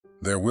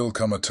There will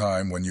come a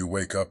time when you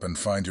wake up and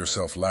find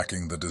yourself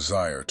lacking the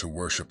desire to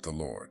worship the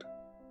Lord.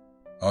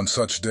 On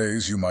such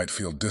days you might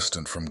feel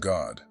distant from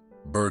God,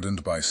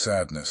 burdened by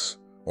sadness,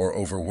 or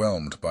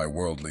overwhelmed by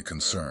worldly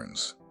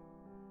concerns.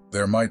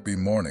 There might be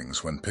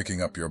mornings when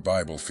picking up your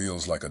Bible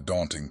feels like a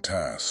daunting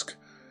task,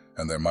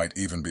 and there might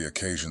even be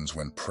occasions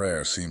when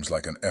prayer seems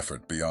like an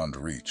effort beyond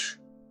reach.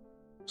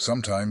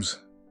 Sometimes,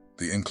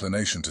 the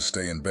inclination to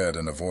stay in bed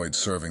and avoid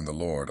serving the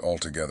Lord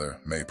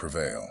altogether may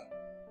prevail.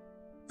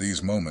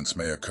 These moments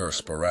may occur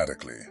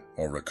sporadically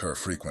or recur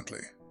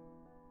frequently.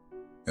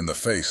 In the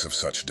face of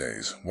such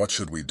days, what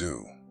should we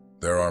do?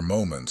 There are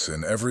moments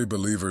in every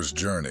believer's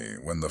journey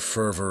when the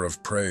fervor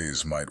of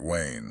praise might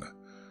wane,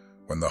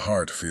 when the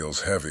heart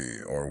feels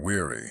heavy or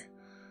weary,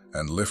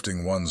 and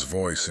lifting one's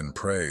voice in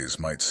praise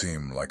might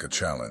seem like a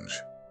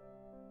challenge.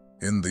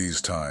 In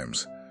these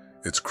times,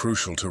 it's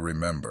crucial to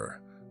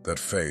remember that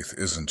faith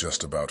isn't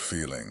just about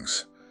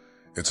feelings.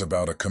 It's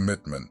about a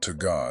commitment to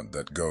God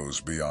that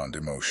goes beyond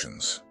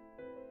emotions.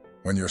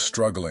 When you're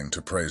struggling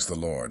to praise the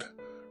Lord,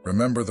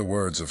 remember the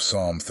words of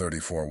Psalm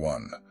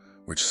 34:1,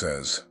 which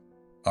says,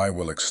 "I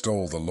will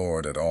extol the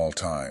Lord at all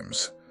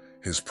times.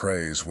 His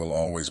praise will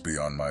always be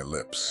on my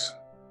lips."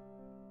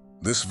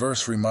 This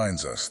verse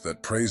reminds us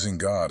that praising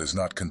God is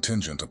not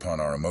contingent upon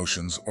our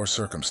emotions or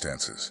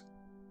circumstances.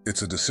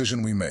 It's a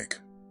decision we make,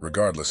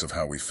 regardless of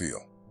how we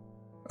feel.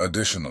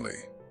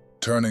 Additionally,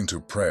 turning to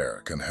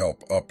prayer can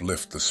help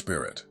uplift the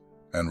spirit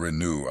and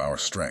renew our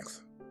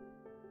strength.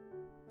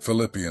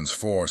 Philippians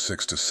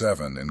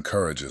 4:6-7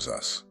 encourages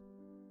us.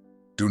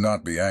 "Do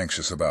not be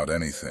anxious about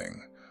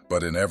anything,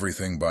 but in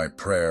everything by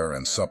prayer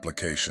and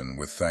supplication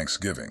with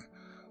thanksgiving,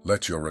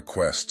 let your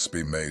requests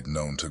be made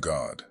known to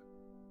God.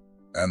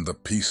 And the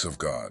peace of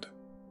God,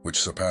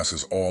 which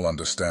surpasses all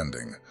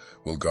understanding,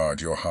 will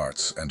guard your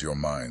hearts and your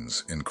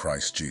minds in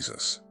Christ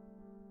Jesus."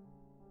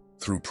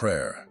 Through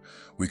prayer,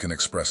 we can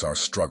express our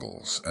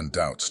struggles and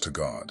doubts to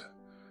God,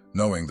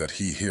 knowing that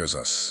He hears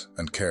us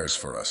and cares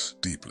for us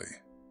deeply.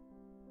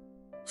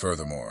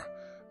 Furthermore,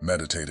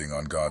 meditating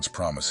on God's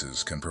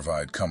promises can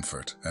provide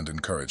comfort and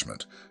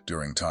encouragement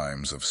during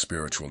times of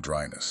spiritual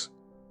dryness.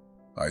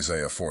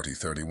 Isaiah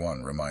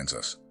 40:31 reminds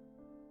us,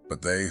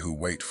 "But they who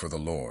wait for the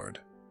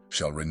Lord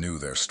shall renew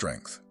their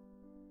strength.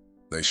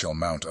 They shall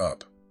mount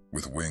up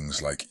with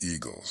wings like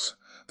eagles.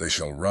 They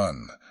shall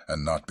run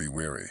and not be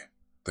weary.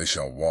 They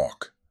shall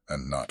walk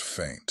and not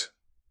faint."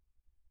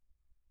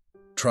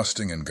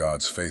 Trusting in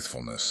God's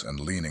faithfulness and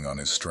leaning on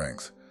His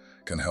strength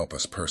can help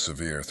us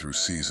persevere through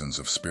seasons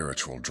of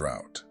spiritual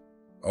drought.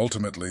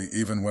 Ultimately,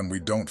 even when we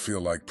don't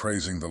feel like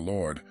praising the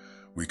Lord,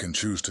 we can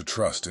choose to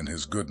trust in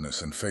His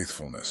goodness and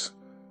faithfulness.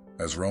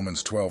 As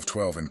Romans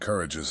 12:12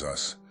 encourages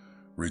us,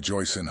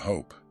 "Rejoice in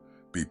hope,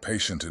 be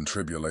patient in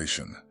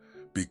tribulation,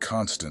 be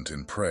constant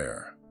in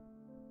prayer."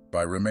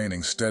 By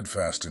remaining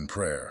steadfast in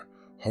prayer,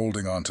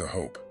 holding on to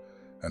hope,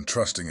 and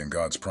trusting in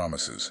God's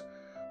promises,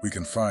 we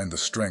can find the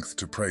strength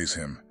to praise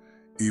Him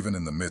even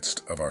in the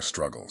midst of our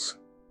struggles.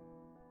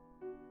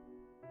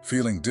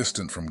 Feeling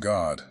distant from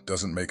God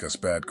doesn't make us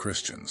bad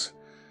Christians.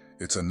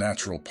 It's a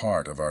natural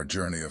part of our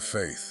journey of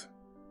faith.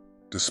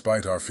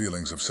 Despite our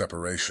feelings of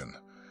separation,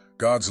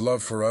 God's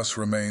love for us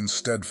remains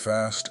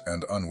steadfast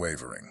and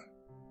unwavering.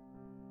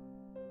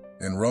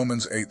 In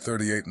Romans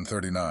 8:38 and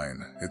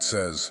 39, it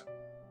says,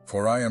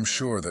 "For I am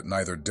sure that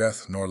neither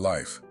death nor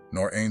life,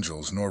 nor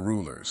angels nor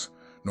rulers,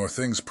 nor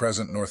things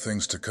present nor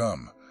things to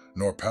come,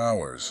 nor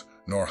powers,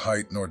 nor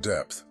height nor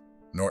depth,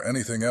 nor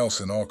anything else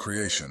in all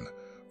creation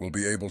will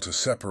be able to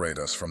separate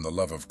us from the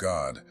love of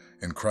God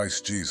in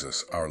Christ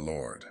Jesus our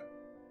Lord."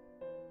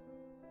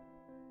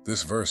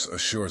 This verse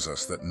assures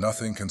us that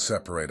nothing can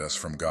separate us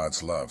from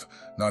God's love,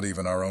 not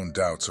even our own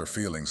doubts or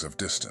feelings of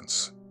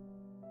distance.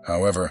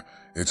 However,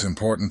 it's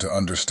important to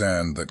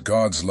understand that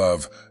God's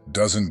love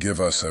doesn't give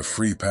us a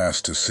free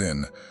pass to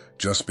sin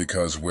just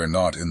because we're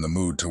not in the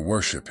mood to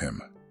worship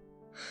Him.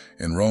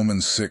 In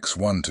Romans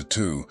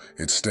 6:1-2,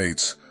 it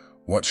states,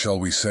 "What shall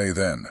we say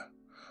then?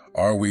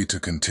 Are we to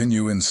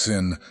continue in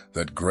sin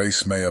that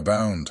grace may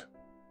abound?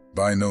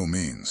 By no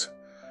means.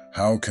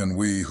 How can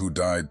we who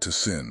died to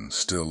sin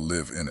still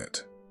live in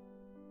it?"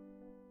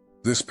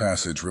 This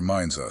passage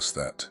reminds us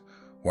that,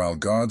 while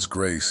God's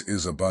grace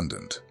is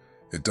abundant,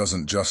 it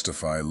doesn't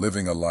justify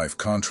living a life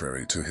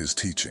contrary to His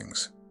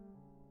teachings.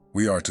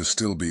 We are to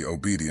still be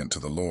obedient to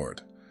the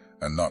Lord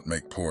and not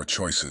make poor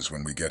choices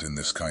when we get in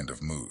this kind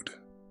of mood.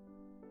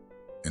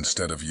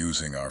 Instead of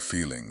using our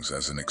feelings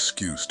as an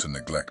excuse to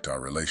neglect our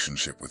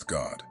relationship with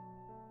God,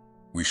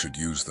 we should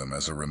use them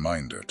as a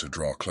reminder to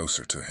draw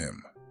closer to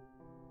Him.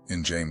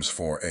 In James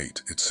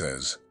 4:8, it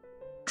says,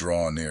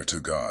 "Draw near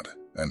to God,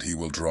 and He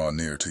will draw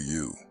near to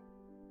you."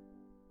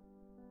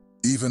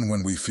 Even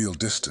when we feel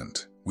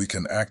distant, we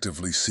can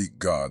actively seek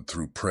God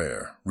through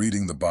prayer,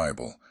 reading the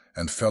Bible,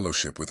 and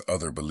fellowship with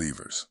other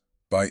believers.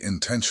 By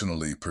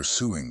intentionally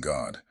pursuing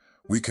God,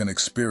 we can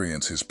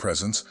experience His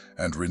presence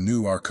and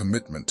renew our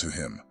commitment to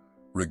Him,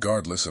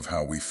 regardless of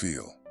how we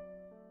feel.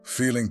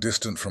 Feeling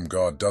distant from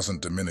God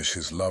doesn't diminish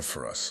His love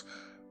for us,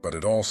 but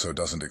it also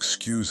doesn't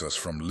excuse us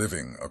from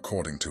living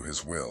according to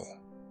His will.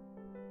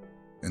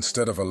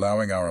 Instead of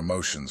allowing our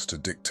emotions to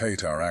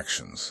dictate our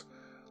actions,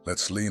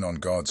 let's lean on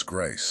God's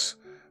grace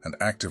and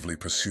actively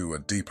pursue a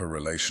deeper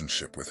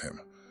relationship with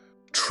Him,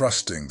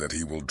 trusting that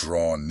He will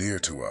draw near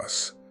to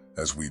us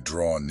as we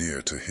draw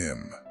near to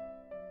Him.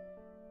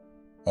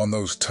 On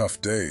those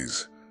tough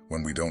days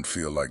when we don't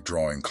feel like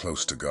drawing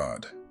close to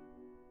God,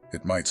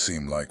 it might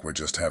seem like we're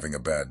just having a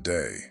bad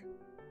day.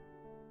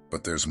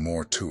 But there's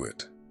more to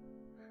it.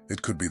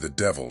 It could be the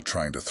devil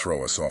trying to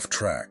throw us off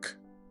track.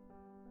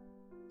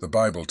 The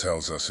Bible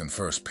tells us in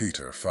 1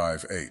 Peter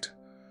 5:8,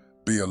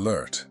 "Be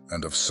alert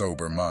and of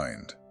sober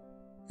mind.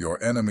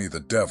 Your enemy the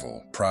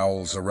devil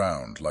prowls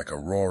around like a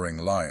roaring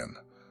lion,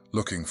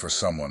 looking for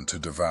someone to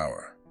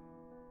devour."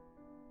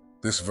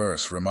 This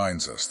verse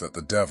reminds us that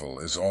the devil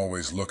is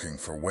always looking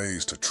for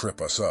ways to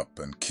trip us up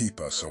and keep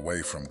us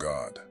away from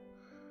God.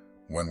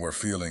 When we're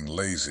feeling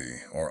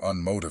lazy or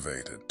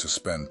unmotivated to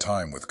spend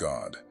time with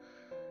God,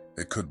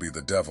 it could be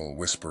the devil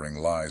whispering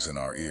lies in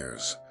our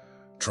ears,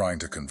 trying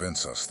to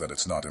convince us that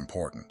it's not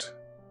important.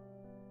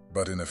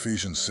 But in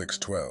Ephesians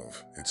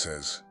 6:12, it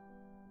says,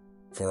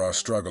 "For our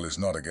struggle is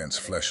not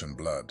against flesh and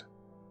blood,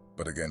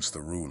 but against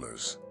the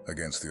rulers,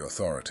 against the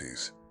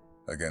authorities,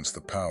 against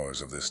the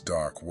powers of this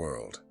dark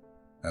world,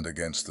 and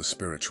against the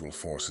spiritual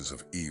forces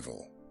of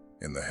evil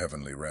in the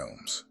heavenly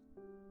realms."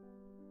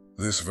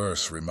 This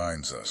verse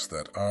reminds us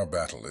that our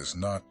battle is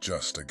not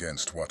just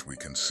against what we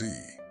can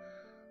see,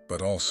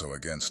 but also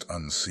against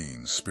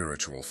unseen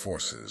spiritual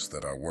forces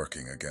that are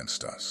working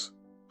against us.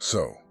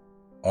 So,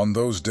 on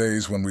those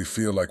days when we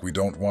feel like we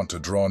don't want to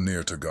draw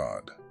near to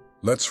God,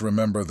 let's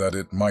remember that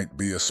it might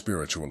be a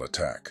spiritual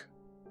attack.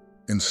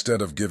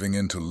 Instead of giving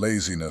in to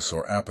laziness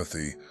or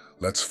apathy,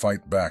 let's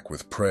fight back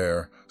with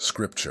prayer,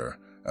 scripture,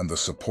 and the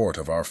support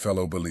of our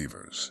fellow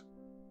believers.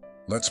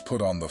 Let's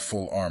put on the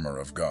full armor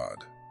of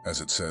God, as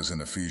it says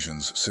in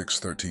Ephesians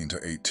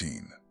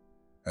 6:13-18,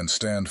 and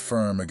stand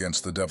firm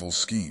against the devil's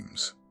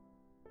schemes.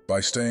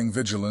 By staying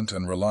vigilant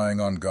and relying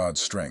on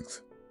God's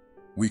strength,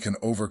 we can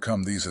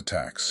overcome these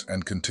attacks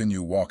and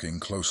continue walking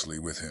closely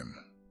with Him.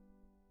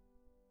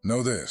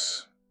 Know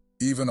this,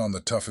 even on the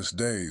toughest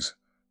days,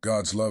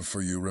 God's love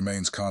for you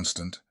remains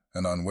constant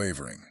and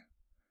unwavering.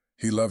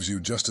 He loves you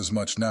just as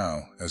much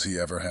now as He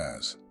ever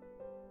has.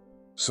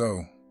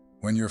 So,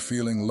 when you're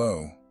feeling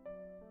low,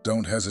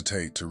 don't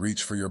hesitate to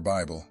reach for your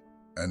Bible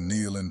and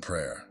kneel in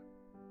prayer.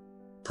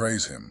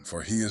 Praise Him,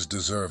 for He is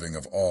deserving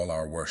of all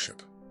our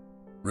worship.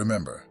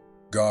 Remember,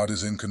 God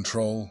is in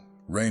control,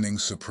 reigning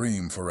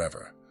supreme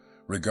forever,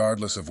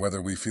 regardless of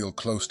whether we feel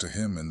close to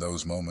Him in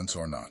those moments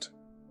or not.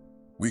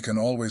 We can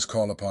always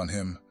call upon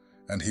Him,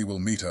 and He will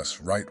meet us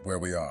right where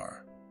we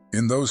are.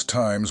 In those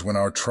times when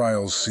our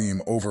trials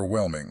seem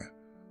overwhelming,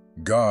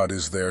 God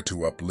is there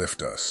to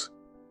uplift us.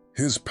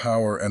 His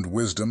power and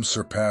wisdom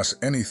surpass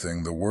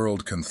anything the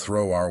world can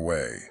throw our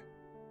way.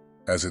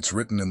 As it's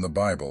written in the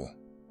Bible,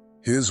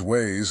 His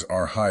ways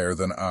are higher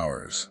than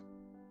ours.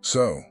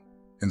 So,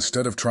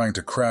 instead of trying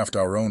to craft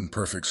our own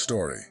perfect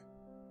story,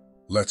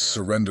 let's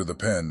surrender the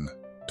pen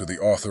to the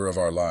author of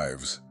our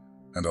lives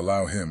and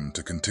allow Him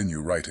to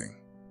continue writing.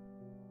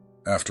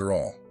 After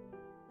all,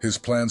 His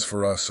plans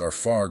for us are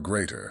far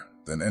greater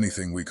than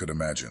anything we could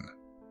imagine.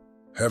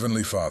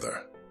 Heavenly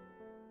Father,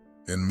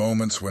 in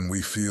moments when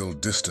we feel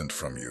distant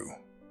from You,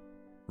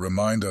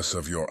 remind us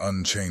of Your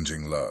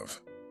unchanging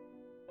love.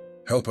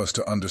 Help us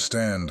to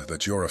understand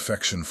that Your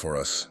affection for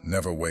us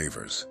never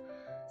wavers,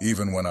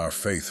 even when our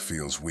faith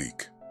feels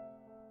weak.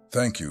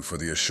 Thank You for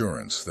the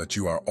assurance that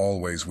You are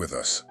always with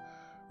us,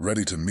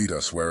 ready to meet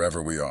us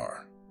wherever we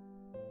are.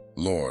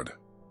 Lord,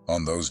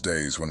 on those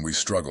days when we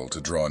struggle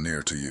to draw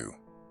near to You,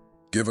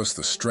 give us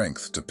the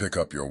strength to pick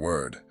up Your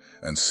word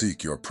and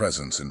seek Your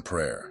presence in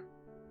prayer.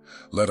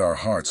 Let our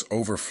hearts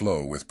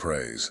overflow with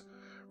praise,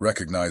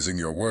 recognizing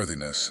Your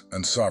worthiness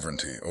and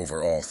sovereignty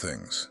over all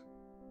things.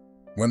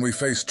 When we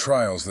face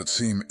trials that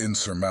seem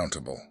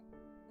insurmountable,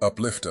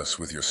 uplift us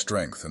with Your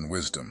strength and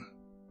wisdom.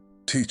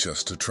 Teach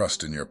us to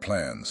trust in Your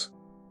plans,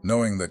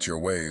 knowing that Your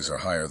ways are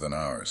higher than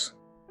ours.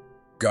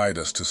 Guide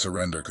us to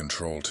surrender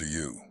control to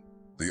You,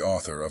 the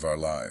author of our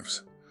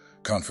lives,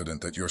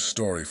 confident that Your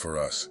story for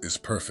us is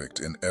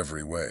perfect in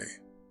every way.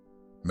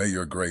 May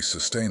Your grace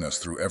sustain us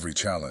through every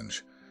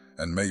challenge,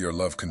 and may Your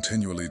love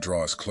continually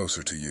draw us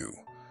closer to You,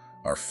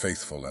 our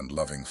faithful and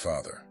loving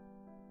Father.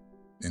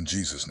 In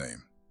Jesus'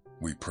 name,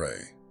 we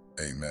pray.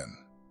 Amen.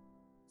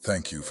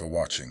 Thank you for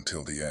watching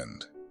till the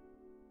end.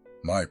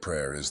 My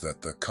prayer is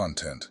that the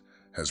content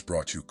has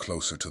brought you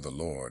closer to the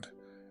Lord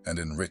and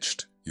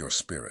enriched your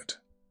spirit.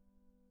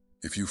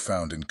 If you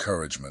found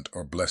encouragement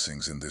or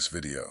blessings in this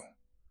video,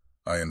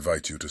 I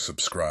invite you to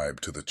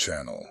subscribe to the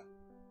channel.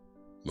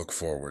 Look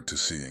forward to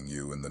seeing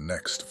you in the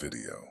next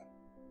video.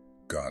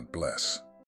 God bless.